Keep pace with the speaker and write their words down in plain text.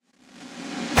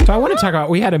So I want to talk about,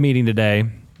 we had a meeting today,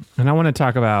 and I want to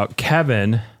talk about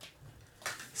Kevin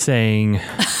saying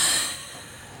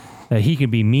that he can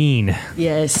be mean.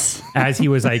 Yes. As he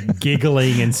was like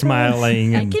giggling and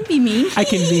smiling. I can be mean. I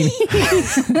can be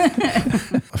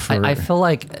mean. I feel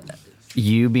like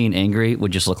you being angry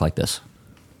would just look like this.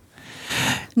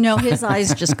 No, his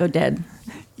eyes just go dead.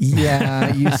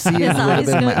 Yeah, you see it His a little eyes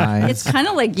bit in go. my eyes. It's kind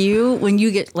of like you when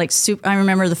you get like super. I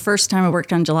remember the first time I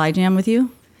worked on July Jam with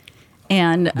you,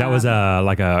 and That was our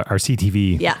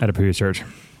CTV Yeah. at a previous church.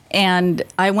 and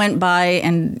I went by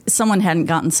and someone hadn't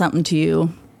gotten something to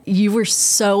you. You were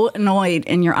so annoyed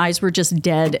and your eyes were just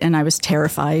dead, and I was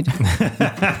terrified.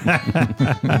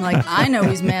 I'm like, I know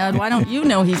he's mad. Why don't you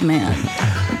know he's mad?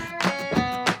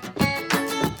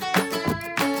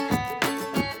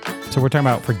 So we're talking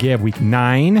about Forgive Week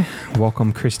 9.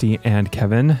 Welcome, Christy and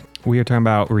Kevin. We are talking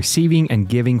about receiving and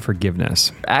giving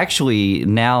forgiveness. Actually,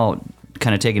 now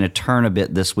kind of taking a turn a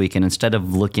bit this week, and instead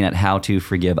of looking at how to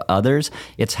forgive others,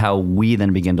 it's how we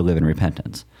then begin to live in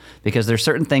repentance. Because there's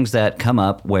certain things that come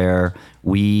up where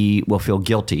we will feel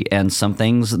guilty, and some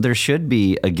things there should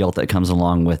be a guilt that comes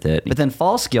along with it. But then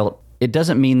false guilt, it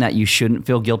doesn't mean that you shouldn't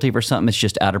feel guilty for something. It's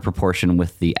just out of proportion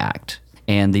with the act.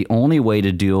 And the only way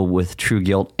to deal with true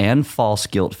guilt and false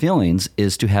guilt feelings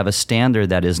is to have a standard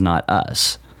that is not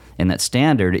us. And that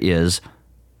standard is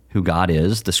who God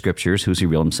is, the scriptures, who's he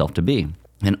revealed himself to be.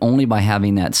 And only by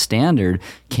having that standard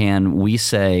can we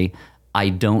say, I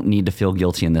don't need to feel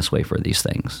guilty in this way for these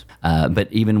things.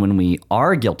 But even when we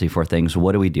are guilty for things,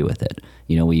 what do we do with it?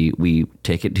 You know, we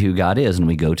take it to who God is and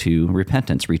we go to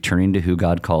repentance, returning to who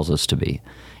God calls us to be.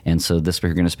 And so this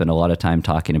week we're going to spend a lot of time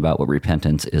talking about what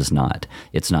repentance is not.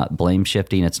 It's not blame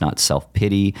shifting, it's not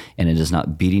self-pity, and it is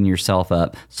not beating yourself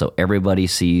up so everybody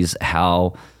sees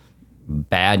how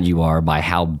bad you are by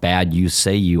how bad you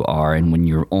say you are. And when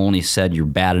you're only said you're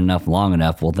bad enough long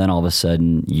enough, well, then all of a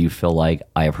sudden you feel like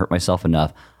I have hurt myself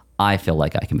enough. I feel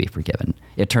like I can be forgiven.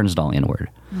 It turns it all inward.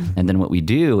 Mm-hmm. And then what we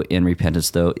do in repentance,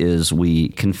 though, is we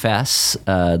confess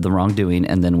the wrongdoing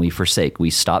and then we forsake. We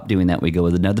stop doing that. We go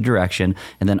in another direction.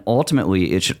 And then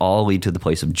ultimately, it should all lead to the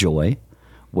place of joy,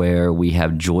 where we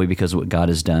have joy because of what God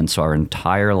has done. So our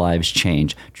entire lives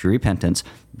change. True repentance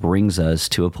brings us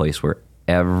to a place where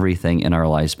everything in our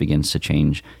lives begins to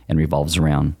change and revolves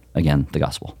around, again, the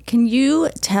gospel. Can you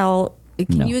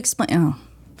explain? Oh.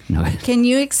 No. Can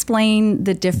you explain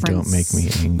the difference? Don't make me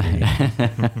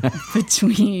angry.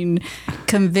 Between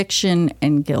conviction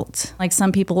and guilt? Like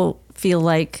some people feel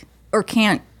like or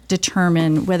can't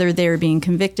determine whether they're being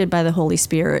convicted by the Holy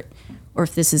Spirit or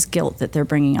if this is guilt that they're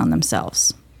bringing on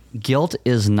themselves. Guilt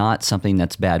is not something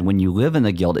that's bad. When you live in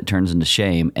the guilt, it turns into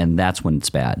shame, and that's when it's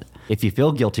bad. If you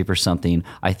feel guilty for something,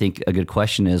 I think a good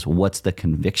question is, what's the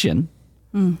conviction?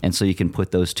 And so you can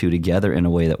put those two together in a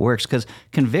way that works. Because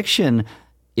conviction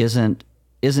isn't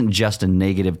just a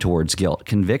negative towards guilt.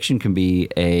 Conviction can be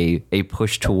a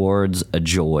push towards a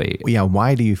joy. Yeah,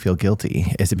 why do you feel guilty?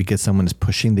 Is it because someone is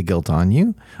pushing the guilt on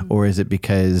you? Or is it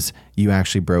because you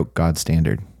actually broke God's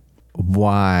standard?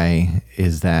 Why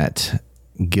is that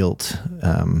guilt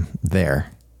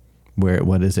there?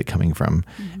 What is it coming from?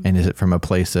 Mm-hmm. And is it from a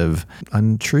place of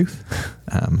untruth?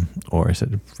 Or is it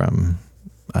from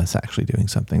us actually doing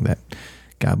something that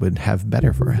God would have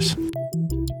better for us?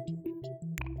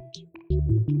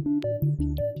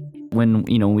 When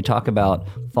we talk about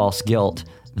false guilt,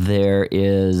 there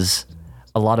is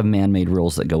a lot of man-made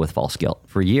rules that go with false guilt.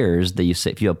 For years, they used to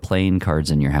say if you have playing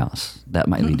cards in your house, that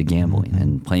might lead to gambling,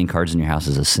 and playing cards in your house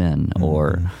is a sin.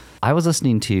 Or I was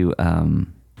listening to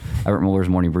Albert Mohler's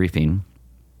morning briefing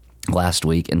last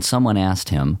week, and someone asked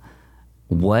him,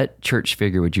 what church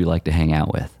figure would you like to hang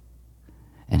out with?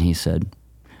 And he said,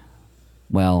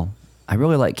 well, I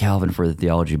really like Calvin for the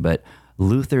theology, but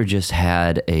Luther just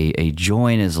had a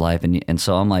joy in his life. And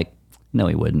so I'm like, no,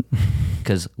 he wouldn't.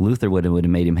 Because Luther would have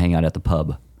made him hang out at the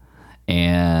pub.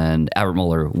 And Albert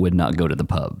Mohler would not go to the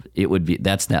pub.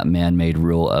 That's that man-made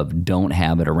rule of don't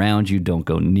have it around you, don't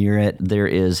go near it. There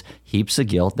is heaps of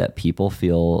guilt that people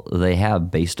feel they have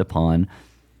based upon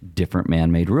different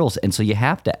man-made rules. And so you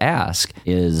have to ask,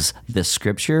 is this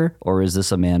scripture or is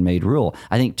this a man-made rule?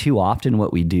 I think too often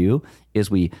what we do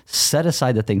is we set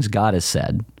aside the things God has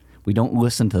said. We don't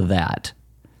listen to that,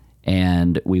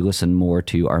 and we listen more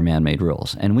to our man-made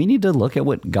rules. And we need to look at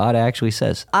what God actually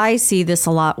says. I see this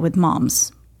a lot with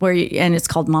moms, and it's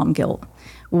called mom guilt,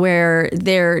 where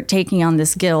they're taking on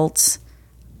this guilt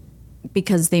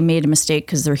because they made a mistake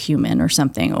because they're human or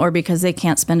something, or because they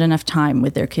can't spend enough time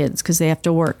with their kids because they have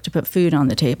to work to put food on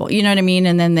the table. You know what I mean?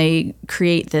 And then they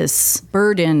create this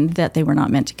burden that they were not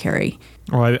meant to carry.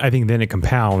 Well, I think then it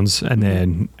compounds, and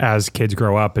then as kids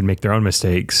grow up and make their own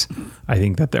mistakes, I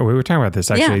think that we were talking about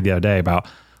this actually the other day about,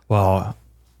 well,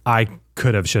 I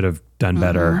should have done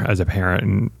better as a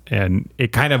parent, and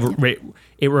it kind of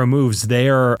it removes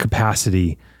their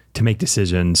capacity to make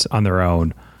decisions on their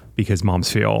own because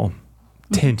moms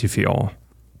tend to feel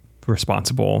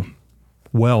responsible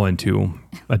well into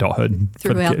adulthood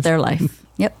throughout their life.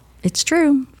 Yep. It's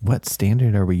true. What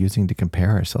standard are we using to compare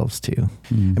ourselves to?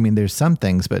 I mean, there's some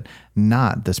things, but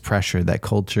not this pressure that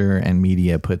culture and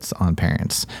media puts on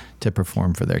parents to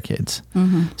perform for their kids.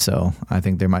 So I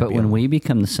think there might be. But when we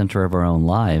become the center of our own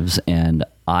lives and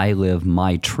I live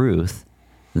my truth,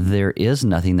 there is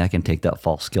nothing that can take that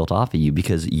false guilt off of you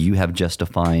because you have just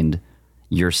defined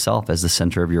yourself as the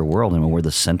center of your world. And when we're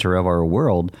the center of our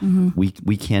world,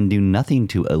 we can do nothing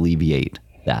to alleviate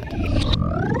that.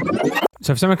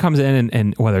 So if someone comes in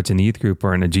and whether it's in the youth group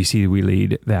or in a GC we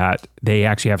lead, that they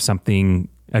actually have something,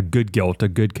 a good guilt, a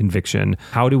good conviction,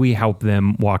 how do we help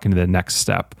them walk into the next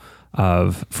step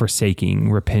of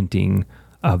forsaking, repenting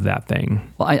of that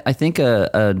thing? Well, I think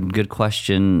a good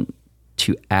question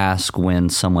to ask when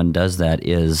someone does that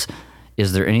is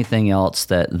there anything else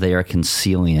that they are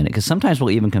concealing in it? Because sometimes we'll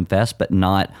even confess, but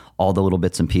not all the little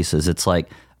bits and pieces. It's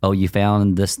like, oh, you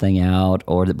found this thing out,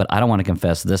 but I don't want to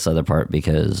confess this other part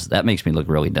because that makes me look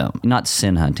really dumb. Not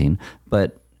sin hunting,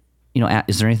 but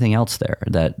is there anything else there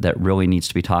that really needs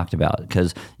to be talked about?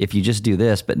 Because if you just do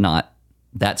this, but not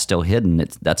that's still hidden,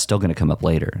 that's still going to come up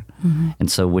later. And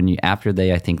so after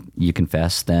I think you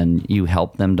confess, then you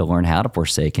help them to learn how to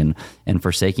forsake, and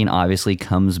forsaking obviously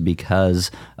comes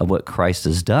because of what Christ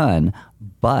has done.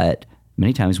 But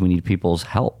many times we need people's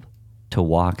help to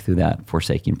walk through that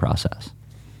forsaking process.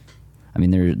 I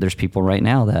mean, there's people right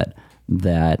now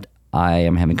that I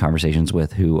am having conversations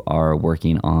with who are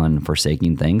working on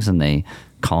forsaking things, and they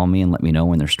call me and let me know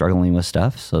when they're struggling with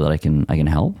stuff so that I can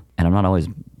help. And I'm not always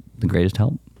the greatest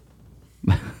help.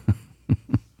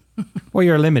 Well,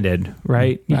 you're limited,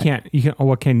 right? You can't.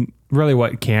 What can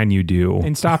you do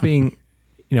in stopping?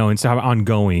 And stop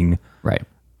ongoing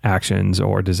actions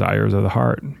or desires of the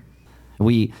heart.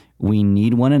 We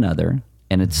need one another,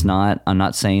 and it's not. I'm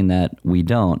not saying that we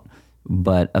don't.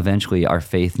 But eventually our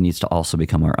faith needs to also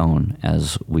become our own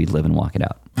as we live and walk it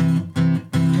out.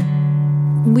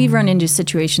 We've run into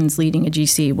situations leading a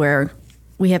GC where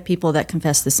we have people that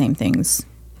confess the same things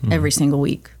every single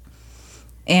week.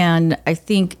 And I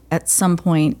think at some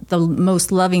point, the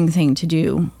most loving thing to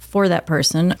do for that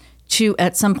person to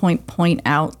at some point point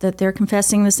out that they're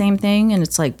confessing the same thing. And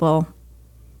it's like, well,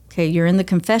 okay, you're in the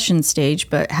confession stage,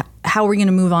 but how are we going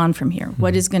to move on from here?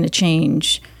 What is going to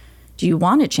change? Do you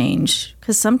want to change?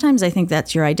 Because sometimes I think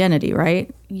that's your identity, right?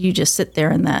 You just sit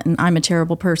there in that, and I'm a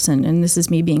terrible person, and this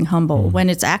is me being humble, when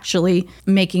it's actually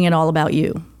making it all about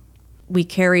you. We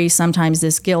carry sometimes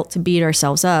this guilt to beat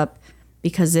ourselves up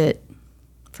because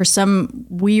for some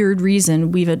weird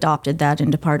reason, we've adopted that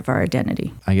into part of our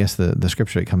identity. I guess the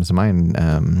scripture that comes to mind,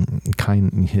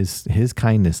 his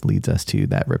kindness leads us to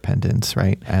that repentance,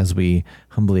 right? As we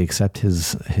humbly accept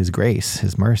his grace,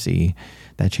 his mercy,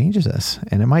 that changes us,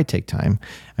 and it might take time.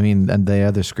 I mean, the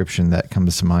other scripture that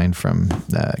comes to mind from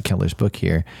Keller's book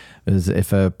here is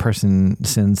if a person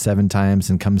sins 7 times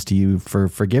and comes to you for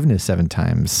forgiveness 7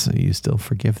 times, you still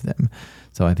forgive them.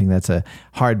 So I think that's a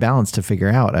hard balance to figure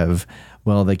out of,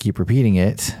 well, they keep repeating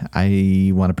it.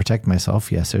 I want to protect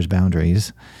myself. Yes, there's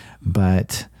boundaries,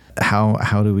 but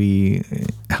how do we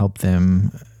help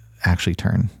them actually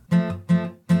turn?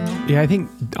 Yeah, I think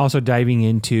also diving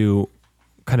into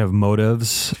kind of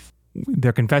motives.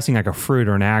 They're confessing like a fruit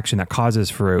or an action that causes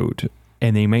fruit,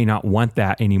 and they may not want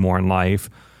that anymore in life.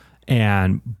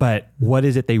 But what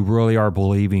is it they really are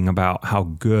believing about how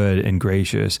good and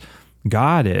gracious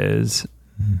God is?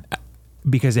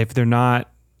 Because if they're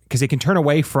not, because they can turn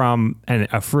away from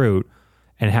a fruit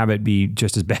and have it be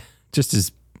just as bad, just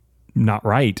as not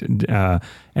right, and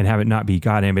have it not be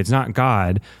God. And if it's not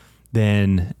God,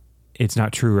 then it's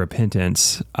not true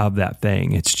repentance of that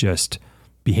thing. It's just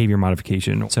behavior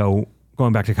modification. So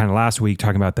going back to kind of last week,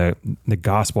 talking about the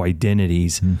gospel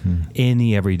identities in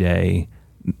the everyday,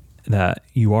 that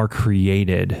you are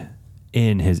created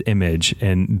in his image,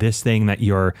 and this thing that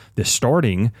you're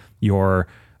distorting, God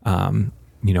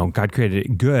created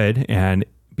it good, and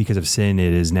because of sin,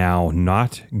 it is now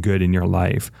not good in your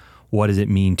life. What does it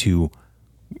mean to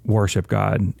worship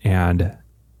God and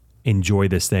enjoy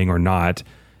this thing or not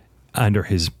under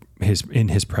in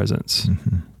his presence?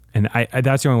 And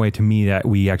that's the only way to me that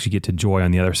we actually get to joy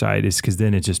on the other side, is because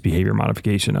then it's just behavior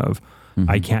modification of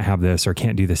I can't have this or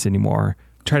can't do this anymore.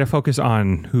 Try to focus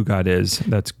on who God is.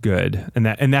 That's good. And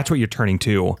that's what you're turning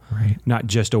to, Right. not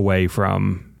just away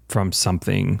from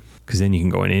something, because then you can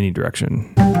go in any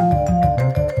direction.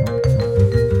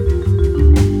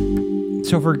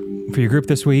 So for your group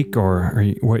this week, or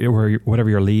whatever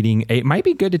you're leading, it might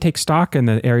be good to take stock in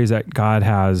the areas that God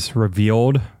has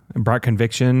revealed and brought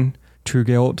conviction, true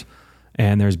guilt,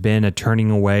 and there's been a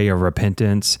turning away of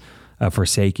repentance,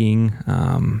 forsaking.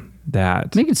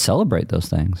 That We could celebrate those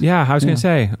things. yeah, I was going to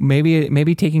say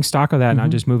maybe taking stock of that, not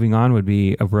just moving on, would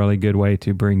be a really good way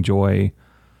to bring joy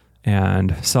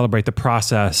and celebrate the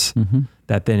process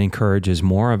that then encourages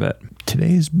more of it.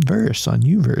 Today's verse on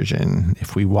YouVersion: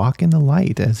 if we walk in the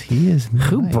light as he is in the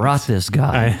Who light, brought this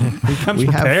guy? He comes we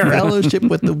have prepared. fellowship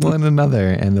with the one another,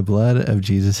 and the blood of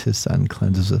Jesus, his son,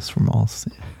 cleanses us from all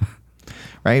sin.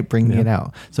 Right? Bringing it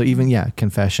out. So even,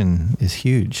 confession is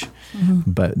huge,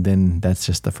 but then that's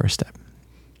just the first step.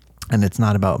 And it's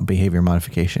not about behavior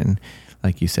modification,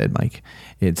 like you said, Mike.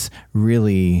 It's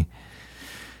really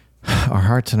our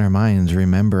hearts and our minds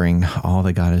remembering all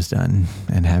that God has done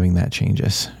and having that change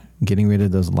us, getting rid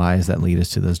of those lies that lead us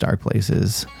to those dark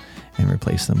places and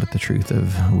replace them with the truth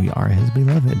of we are his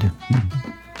beloved.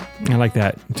 I like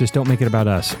that. Just don't make it about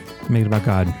us. Make it about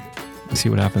God. See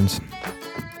what happens.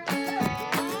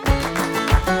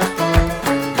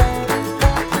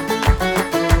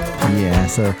 Yeah,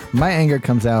 so my anger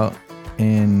comes out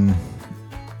in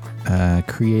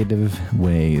creative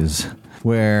ways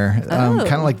where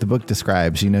kind of like the book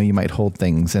describes, you might hold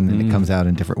things and then it comes out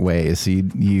in different ways. So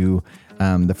you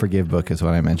the Forgive book is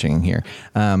what I'm mentioning here.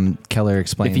 Keller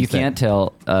explains If you that- can't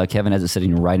tell, Kevin has it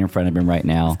sitting right in front of him right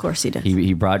now. Of course he does.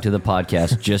 He brought it to the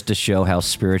podcast just to show how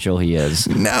spiritual he is.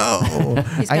 No,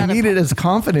 He's I got a- needed his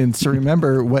confidence to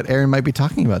remember what Aaron might be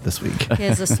talking about this week. He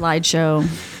has a slideshow.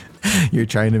 You're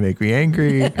trying to make me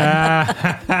angry. Is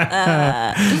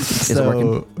it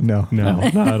working? No. No,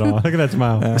 not at all. Look at that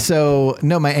smile. So,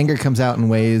 no, my anger comes out in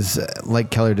ways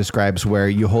like Keller describes where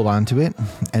you hold on to it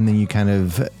and then you kind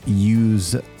of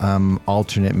use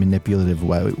alternate manipulative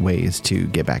ways to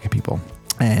get back at people.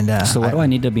 And So what do I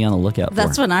need to be on the lookout for?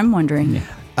 That's what I'm wondering.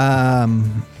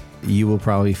 you will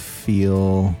probably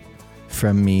feel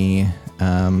from me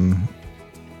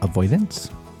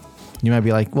avoidance. You might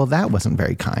be like, well, that wasn't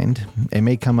very kind. It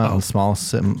may come out in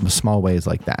small ways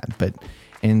like that, but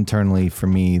internally for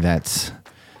me, that's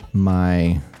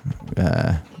my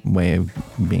way of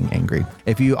being angry.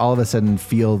 If you all of a sudden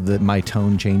feel that my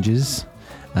tone changes,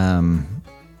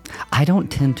 I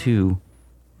don't tend to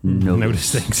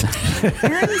Notice things.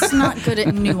 Aaron's not good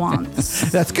at nuance.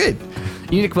 that's good.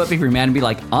 You need to come up if you're mad and be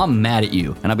like, I'm mad at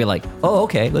you. And I'll be like, oh,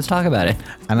 okay, let's talk about it.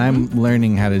 And I'm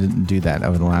learning how to do that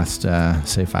over the last,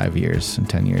 say, 5 years and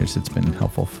 10 years. It's been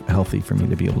healthy for me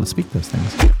to be able to speak those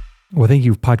things. Well, thank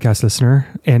you, podcast listener.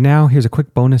 And now here's a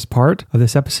quick bonus part of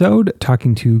this episode,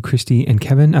 talking to Christy and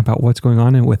Kevin about what's going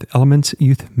on with Elements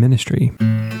Youth Ministry.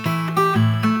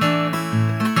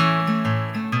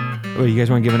 Well, you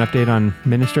guys want to give an update on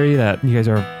ministry that you guys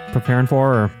are preparing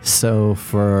for? Or? So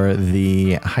for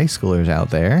the high schoolers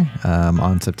out there,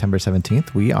 on September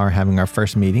 17th, we are having our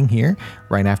first meeting here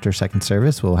right after second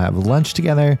service. We'll have lunch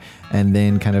together and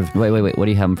then kind of... Wait. What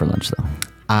are you having for lunch, though?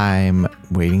 I'm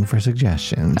waiting for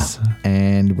suggestions,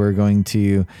 and we're going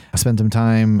to spend some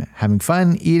time having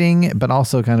fun, eating, but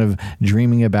also kind of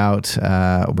dreaming about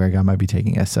where God might be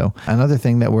taking us. So another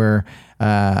thing that we're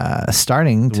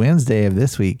starting Wednesday of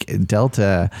this week,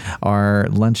 Delta, our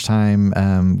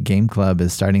lunchtime game club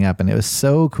is starting up, and it was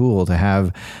so cool to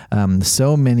have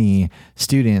so many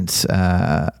students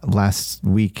last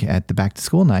week at the back to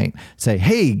school night say,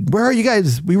 hey, where are you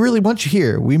guys? We really want you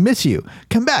here. We miss you.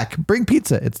 Come back, bring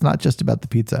pizza. It's not just about the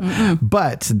pizza,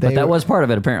 but That was part of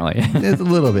it, apparently. it's a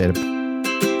little bit.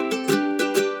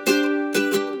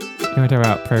 You want to talk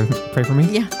about pray for me?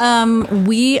 Yeah.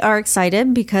 We are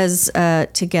excited because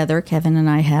together, Kevin and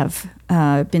I have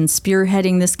been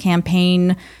spearheading this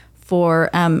campaign for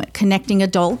connecting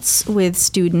adults with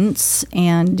students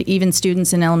and even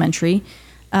students in elementary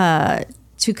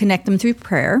to connect them through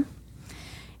prayer.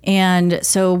 And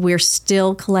so we're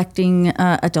still collecting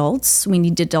adults. We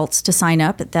need adults to sign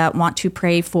up that want to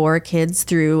pray for kids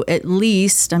through at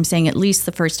least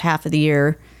the first half of the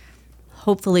year.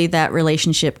 Hopefully that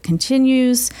relationship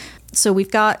continues. So we've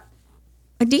got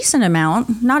a decent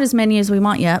amount, not as many as we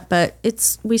want yet, but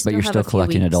we still you're have still a few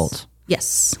collecting weeks. adults.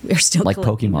 Yes, we're still Like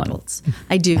collecting Pokemon. adults.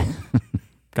 I do.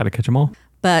 Got to catch them all.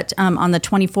 But on the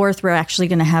 24th, we're actually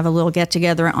going to have a little get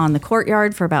together on the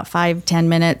courtyard for about 5-10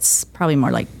 minutes, probably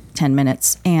more like 10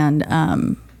 minutes. And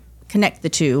connect the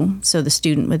two, so the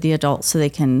student with the adult, so they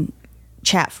can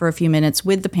chat for a few minutes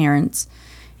with the parents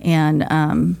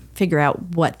and figure out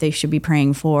what they should be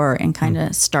praying for and kind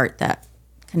of start that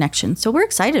connection. So we're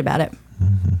excited about it.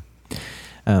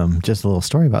 Just a little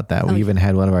story about that. We even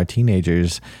had one of our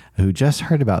teenagers who just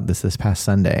heard about this past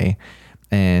Sunday,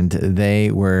 and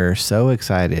they were so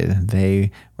excited.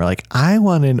 They were like, I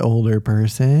want an older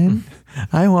person.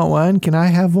 I want one. Can I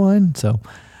have one? So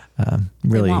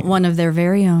really They want one of their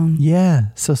very own. Yeah,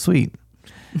 so sweet.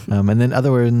 And then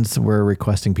other ones were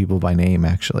requesting people by name,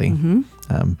 actually,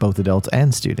 both adults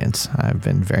and students. I've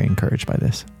been very encouraged by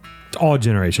this. All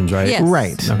generations, right? Yes.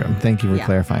 Right. Okay. Thank you for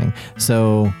clarifying.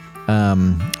 So,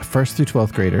 first through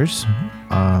 12th graders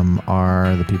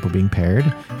are the people being paired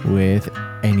with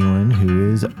anyone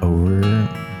who is over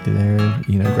their,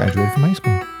 graduated from high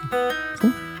school.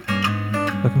 Cool.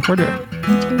 Looking forward to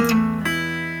it.